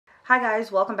Hi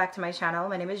guys, welcome back to my channel.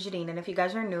 My name is Jadene, and if you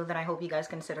guys are new, then I hope you guys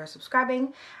consider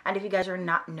subscribing, and if you guys are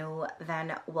not new,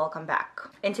 then welcome back.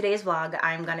 In today's vlog,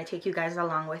 I'm gonna take you guys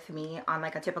along with me on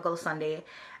like a typical Sunday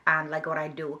and like what I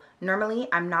do. Normally,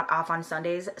 I'm not off on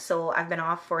Sundays, so I've been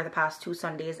off for the past 2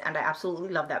 Sundays, and I absolutely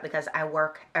love that because I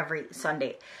work every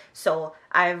Sunday. So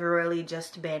I've really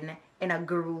just been in a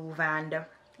groove and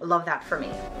love that for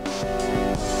me.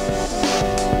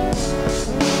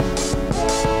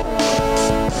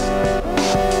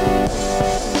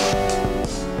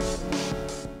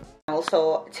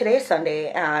 So today's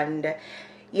Sunday, and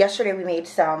yesterday we made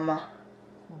some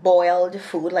boiled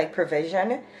food like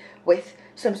provision with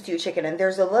some stewed chicken, and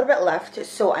there's a little bit left,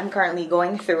 so I'm currently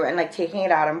going through and like taking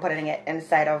it out and putting it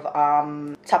inside of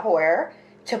Tupperware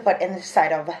to put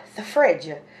inside of the fridge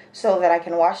so that I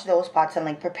can wash those pots and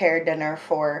like prepare dinner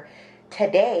for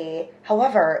today.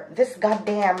 However, this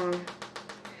goddamn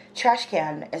trash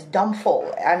can is dumb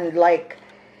full, and like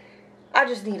I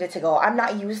just need it to go. I'm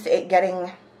not used to it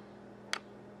getting...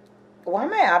 Why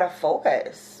am I out of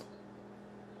focus?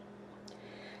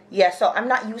 Yeah, so I'm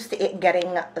not used to it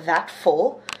getting that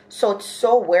full. So it's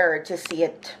so weird to see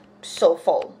it so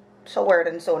full. So weird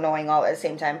and so annoying all at the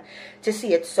same time to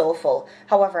see it so full.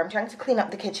 However, I'm trying to clean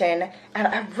up the kitchen, and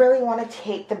I really want to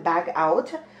take the bag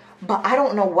out. But I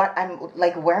don't know what I'm,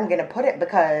 like, where I'm going to put it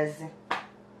because,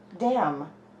 damn,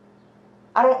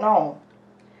 I don't know.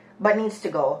 But it needs to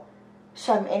go.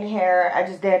 So I'm in here. I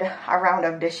just did a round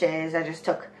of dishes. I just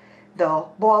took the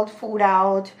boiled food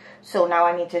out, so now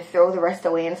I need to throw the rest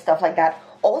away and stuff like that.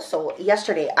 Also,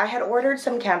 yesterday I had ordered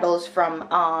some candles from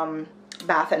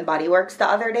Bath and Body Works the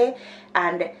other day,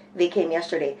 and they came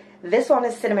yesterday. This one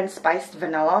is cinnamon spiced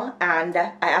vanilla, and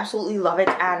I absolutely love it,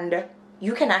 and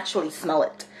you can actually smell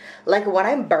it. Like when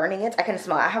I'm burning it, I can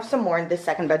smell it. I have some more in this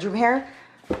second bedroom here.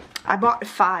 I bought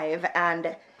 5,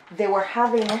 and they were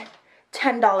having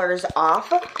 $10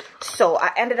 off, so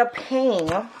I ended up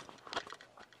paying...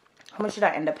 How much did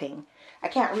I end up paying? I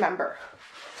can't remember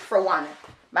for one.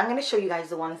 But I'm going to show you guys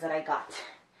the ones that I got.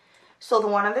 So the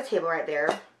one on the table right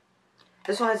there.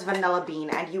 This one is vanilla bean.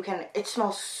 And you can... It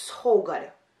smells so good.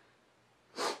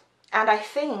 And I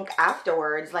think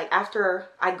afterwards, like after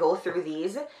I go through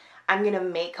these, I'm going to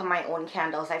make my own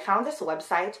candles. I found this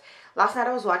website. Last night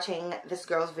I was watching this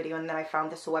girl's video, and then I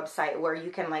found this website where you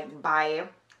can like buy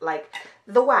like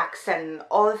the wax and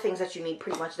all the things that you need.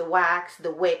 Pretty much the wax,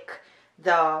 the wick,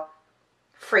 the...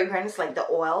 fragrance, like the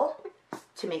oil,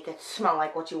 to make it smell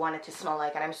like what you want it to smell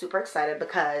like. And I'm super excited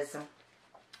because,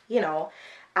 you know,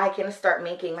 I can start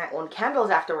making my own candles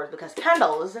afterwards, because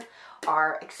candles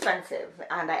are expensive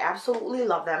and I absolutely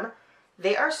love them.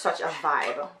 They are such a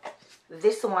vibe.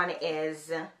 This one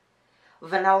is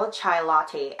vanilla chai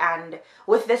latte, and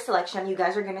with this selection you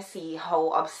guys are gonna see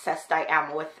how obsessed I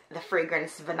am with the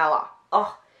fragrance vanilla.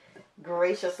 Oh,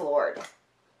 gracious Lord.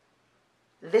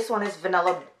 This one is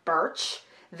vanilla birch.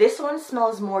 This one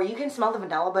smells more, you can smell the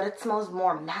vanilla, but it smells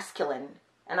more masculine.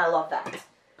 And I love that.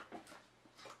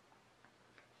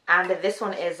 And this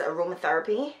one is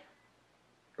aromatherapy,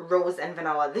 rose and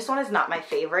vanilla. This one is not my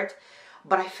favorite,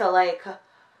 but I feel like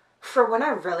for when I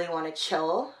really want to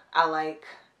chill, I like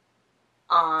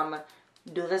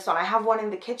do this one. I have one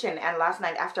in the kitchen, and last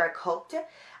night after I cooked,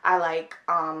 I like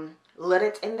lit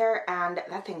it in there, and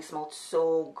that thing smelled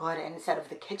so good inside of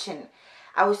the kitchen.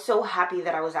 I was so happy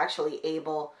that I was actually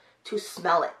able to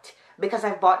smell it, because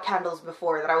I've bought candles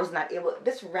before that I was not able...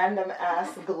 This random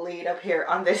ass glade up here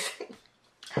on this...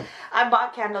 I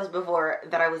bought candles before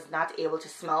that I was not able to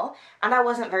smell, and I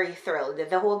wasn't very thrilled.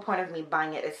 The whole point of me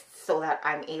buying it is so that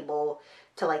I'm able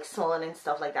to like smell it and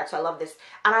stuff like that. So I love this,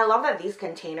 and I love that these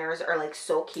containers are like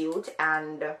so cute,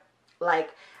 and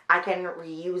like I can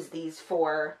reuse these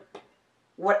for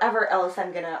whatever else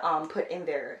I'm gonna put in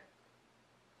there.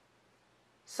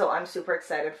 So I'm super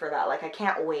excited for that. Like I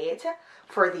can't wait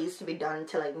for these to be done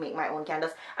to like make my own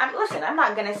candles. And listen, I'm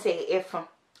not gonna say if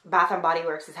Bath and Body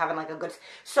Works is having like a good...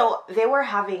 So they were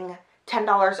having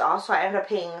 $10 off, so I ended up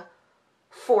paying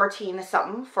 14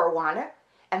 something for one,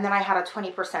 and then I had a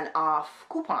 20% off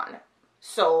coupon,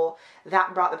 so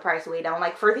that brought the price way down.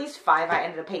 Like for these 5, I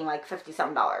ended up paying like $50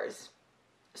 some.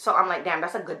 So I'm like, damn,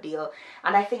 that's a good deal.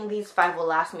 And I think these 5 will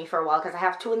last me for a while, because I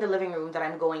have 2 in the living room that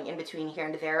I'm going in between here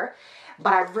and there.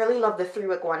 But I really love the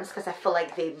 3-wick ones, because I feel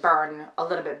like they burn a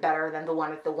little bit better than the one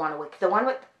with the 1 wick. The one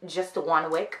with just the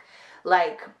 1 wick,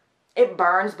 like, it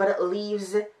burns, but it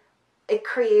leaves, it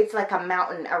creates like a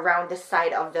mountain around the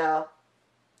side of the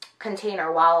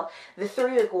container, while the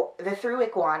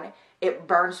 3-wick one, it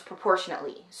burns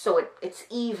proportionately. So it's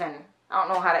even. I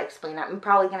don't know how to explain that. I'm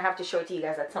probably going to have to show it to you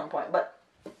guys at some point, but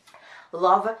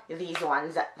love these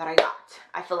ones that I got.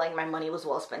 I feel like my money was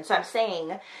well spent. So I'm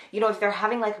saying, you know, if they're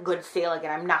having like a good sale,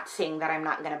 again, I'm not saying that I'm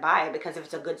not gonna buy it, because if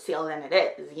it's a good sale, then it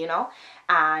is, you know.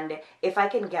 And if I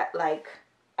can get like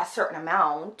a certain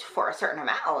amount for a certain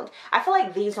amount, I feel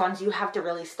like these ones, you have to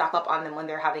really stock up on them when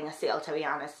they're having a sale, to be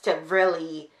honest, to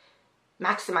really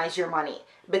maximize your money,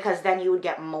 because then you would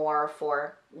get more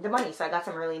for the money. So I got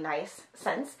some really nice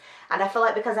scents, and I feel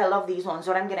like because I love these ones,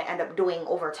 what I'm going to end up doing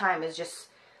over time is just,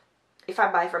 if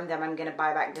I buy from them, I'm going to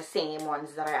buy back the same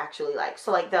ones that I actually like.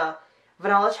 So like the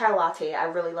vanilla chai latte, I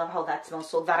really love how that smells,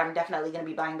 so that I'm definitely going to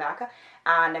be buying back.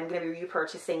 And I'm going to be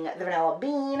repurchasing the vanilla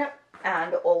bean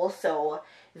and also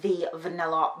the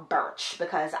vanilla birch,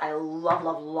 because I love,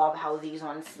 love, love how these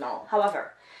ones smell.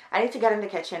 However, I need to get in the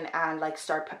kitchen and like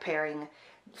start preparing,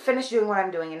 finish doing what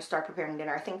I'm doing and start preparing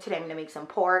dinner. I think today I'm going to make some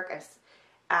pork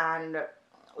and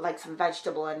like some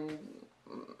vegetable and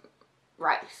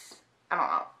rice. I don't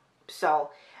know. So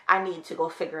I need to go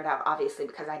figure it out, obviously,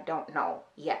 because I don't know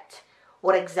yet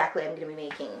what exactly I'm going to be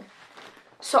making.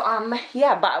 So,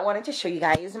 yeah, but I wanted to show you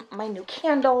guys my new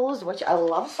candles, which I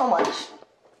love so much.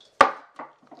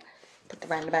 Put the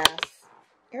random ass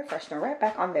air freshener right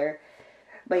back on there.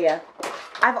 But yeah,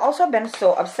 I've also been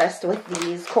so obsessed with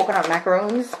these coconut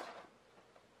macaroons.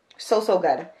 So, so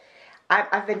good.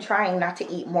 I've been trying not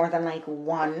to eat more than like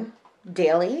one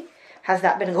daily. Has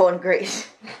that been going great?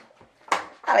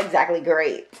 Not exactly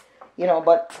great, you know,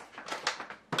 but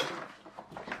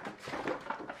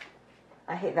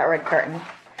I hate that red curtain.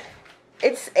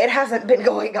 It hasn't been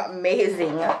going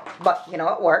amazing, but you know,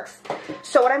 it works.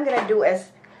 So what I'm gonna do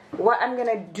is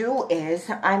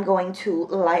I'm going to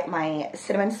light my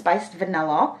cinnamon spiced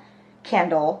vanilla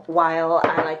candle while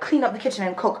I like clean up the kitchen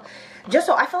and cook. Just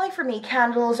so I feel like for me,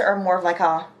 candles are more of like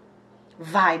a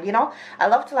vibe, you know. I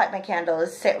love to light my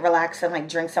candles, sit, relax, and like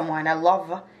drink some wine. I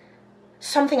love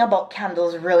something about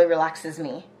candles really relaxes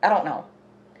me. I don't know.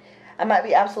 I might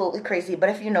be absolutely crazy, but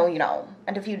if you know, you know.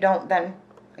 And if you don't, then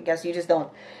I guess you just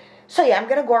don't. So yeah, I'm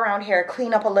going to go around here,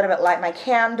 clean up a little bit, light my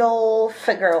candle,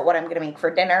 figure out what I'm going to make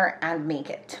for dinner, and make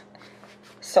it.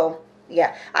 So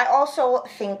yeah, I also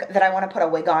think that I want to put a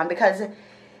wig on because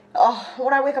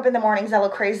when I wake up in the mornings, I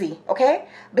look crazy, okay?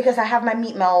 Because I have my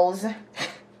meatballs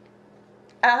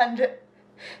and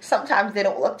sometimes they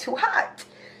don't look too hot.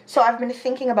 So I've been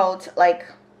thinking about like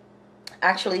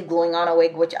actually gluing on a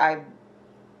wig, which I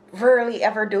rarely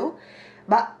ever do,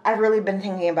 but I've really been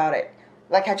thinking about it.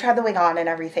 Like I tried the wig on and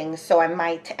everything, so I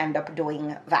might end up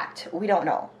doing that. We don't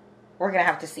know. We're gonna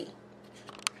have to see.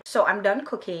 So I'm done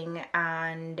cooking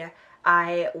and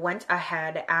I went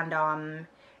ahead and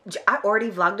I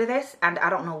already vlogged this and I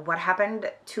don't know what happened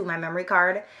to my memory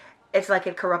card. It's like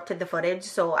it corrupted the footage,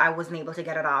 so I wasn't able to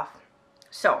get it off.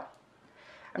 So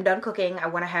I'm done cooking. I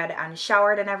went ahead and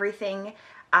showered and everything.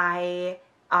 I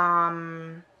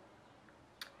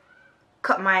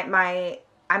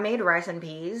I made rice and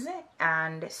peas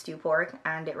and stew pork,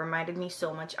 and it reminded me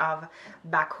so much of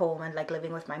back home and like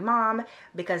living with my mom,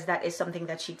 because that is something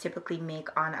that she typically make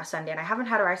on a Sunday. And I haven't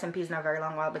had rice and peas in a very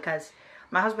long while because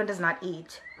my husband does not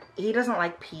eat. He doesn't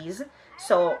like peas,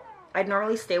 so I'd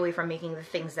normally stay away from making the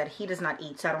things that he does not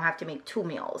eat, so I don't have to make 2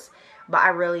 meals. But I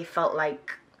really felt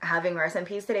like having rice and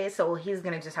peas today, so he's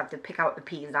gonna just have to pick out the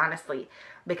peas, honestly,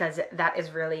 because that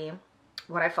is really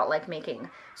what I felt like making.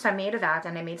 So I made that,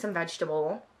 and I made some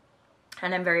vegetable,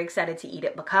 and I'm very excited to eat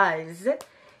it because,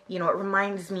 you know, it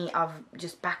reminds me of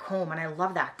just back home, and I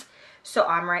love that. So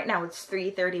right now it's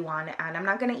 3:31, and I'm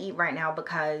not gonna eat right now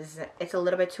because it's a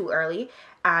little bit too early.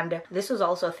 And this was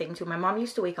also a thing too. My mom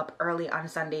used to wake up early on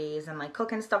Sundays and like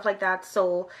cook and stuff like that,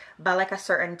 so by like a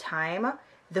certain time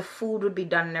the food would be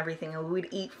done and everything, and we'd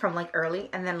eat from like early,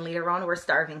 and then later on we're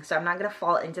starving. So I'm not gonna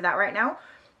fall into that right now.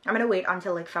 I'm gonna wait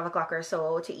until like 5 o'clock or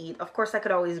so to eat. Of course I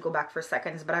could always go back for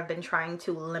seconds, but I've been trying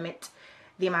to limit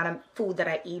the amount of food that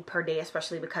I eat per day,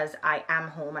 especially because I am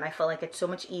home, and I feel like it's so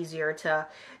much easier to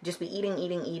just be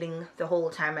eating the whole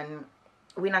time, and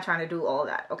we're not trying to do all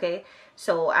that, okay?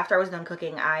 So after I was done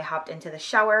cooking, I hopped into the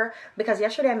shower because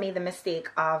yesterday I made the mistake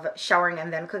of showering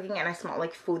and then cooking, and I smelled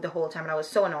like food the whole time, and I was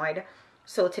so annoyed.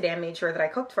 So today I made sure that I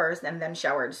cooked first and then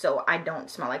showered, so I don't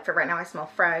smell like food. Right now I smell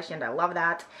fresh, and I love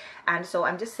that. And so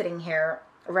I'm just sitting here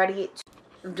ready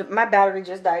to, my battery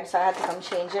just died, so I had to come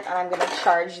change it, and I'm gonna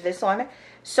charge this one.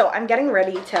 So I'm getting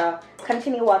ready to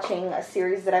continue watching a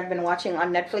series that I've been watching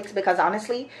on Netflix, because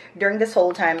honestly, during this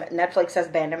whole time, Netflix has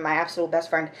been my absolute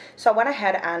best friend. So I went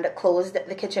ahead and closed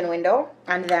the kitchen window,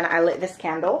 and then I lit this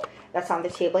candle that's on the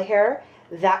table here.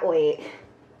 That way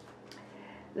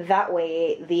That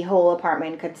way the whole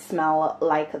apartment could smell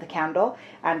like the candle.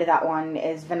 And that one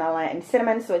is vanilla and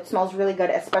cinnamon, so it smells really good,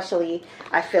 especially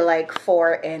I feel like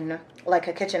for in like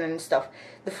a kitchen and stuff.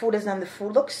 The food is done. The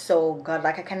food looks so good.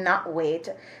 Like I cannot wait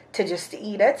to just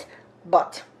eat it.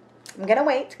 But I'm gonna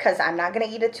wait because I'm not gonna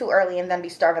eat it too early and then be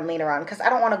starving later on, because I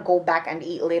don't want to go back and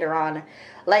eat later on,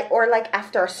 like, or like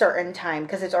after a certain time,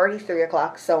 because it's already 3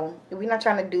 o'clock, so we're not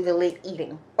trying to do the late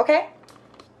eating, okay?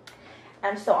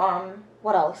 And so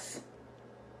what else?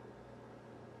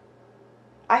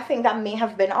 I think that may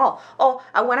have been all. Oh,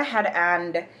 I went ahead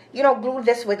and, you know, glued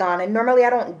this wig on, and normally I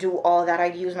don't do all that. I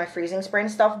use my freezing spray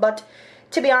and stuff, but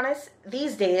to be honest,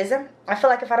 these days, I feel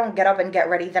like if I don't get up and get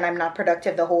ready, then I'm not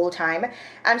productive the whole time.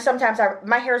 And sometimes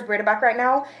my hair is braided back right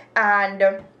now, and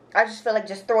I just feel like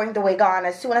just throwing the wig on.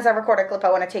 As soon as I record a clip,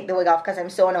 I want to take the wig off because I'm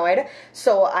so annoyed.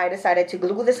 So I decided to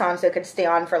glue this on so it could stay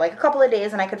on for like a couple of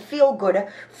days, and I could feel good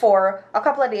for a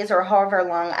couple of days or however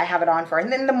long I have it on for.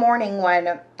 And then in the morning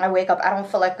when I wake up, I don't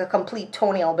feel like a complete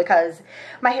toenail because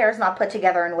my hair is not put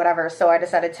together and whatever. So I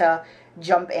decided to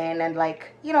jump in and,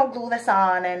 like, you know, glue this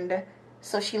on, and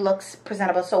so she looks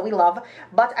presentable, so we love.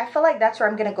 But I feel like that's where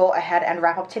I'm gonna go ahead and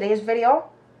wrap up today's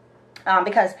video,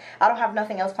 because I don't have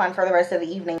nothing else planned for the rest of the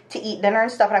evening to eat dinner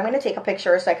and stuff. And I'm gonna take a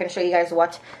picture so I can show you guys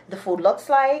what the food looks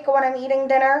like when I'm eating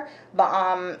dinner. But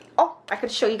oh, I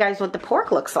could show you guys what the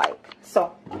pork looks like.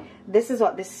 So this is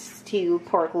what this stew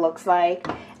pork looks like,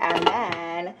 and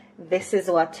then this is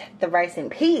what the rice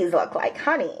and peas look like.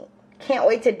 Honey, can't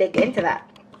wait to dig into that.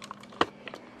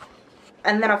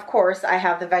 And then, of course, I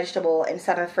have the vegetable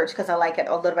inside of the fridge because I like it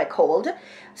a little bit cold.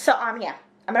 So, yeah,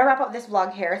 I'm going to wrap up this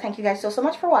vlog here. Thank you guys so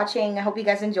much for watching. I hope you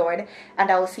guys enjoyed,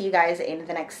 and I will see you guys in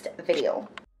the next video.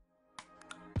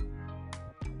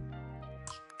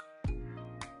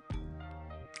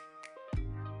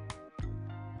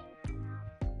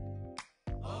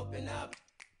 Open up,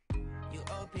 you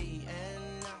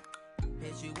OPN,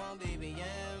 bitch, you want baby,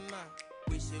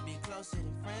 we should be closer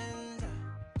than friends.